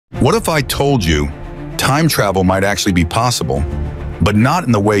What if I told you time travel might actually be possible, but not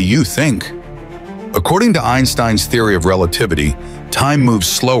in the way you think? According to Einstein's theory of relativity, time moves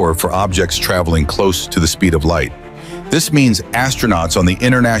slower for objects traveling close to the speed of light. This means astronauts on the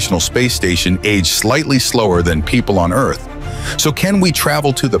International Space Station age slightly slower than people on Earth. So can we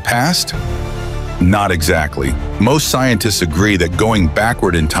travel to the past? Not exactly. Most scientists agree that going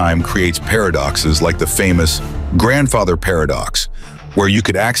backward in time creates paradoxes like the famous grandfather paradox, where you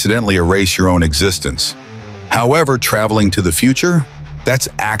could accidentally erase your own existence. However, traveling to the future, that's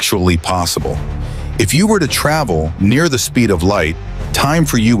actually possible. If you were to travel near the speed of light, time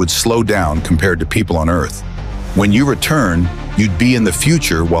for you would slow down compared to people on Earth. When you return, you'd be in the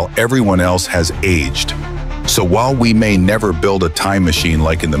future while everyone else has aged. So while we may never build a time machine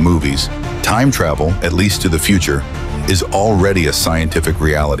like in the movies, time travel, at least to the future, is already a scientific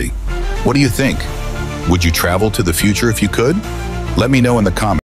reality. What do you think? Would you travel to the future if you could? Let me know in the comments.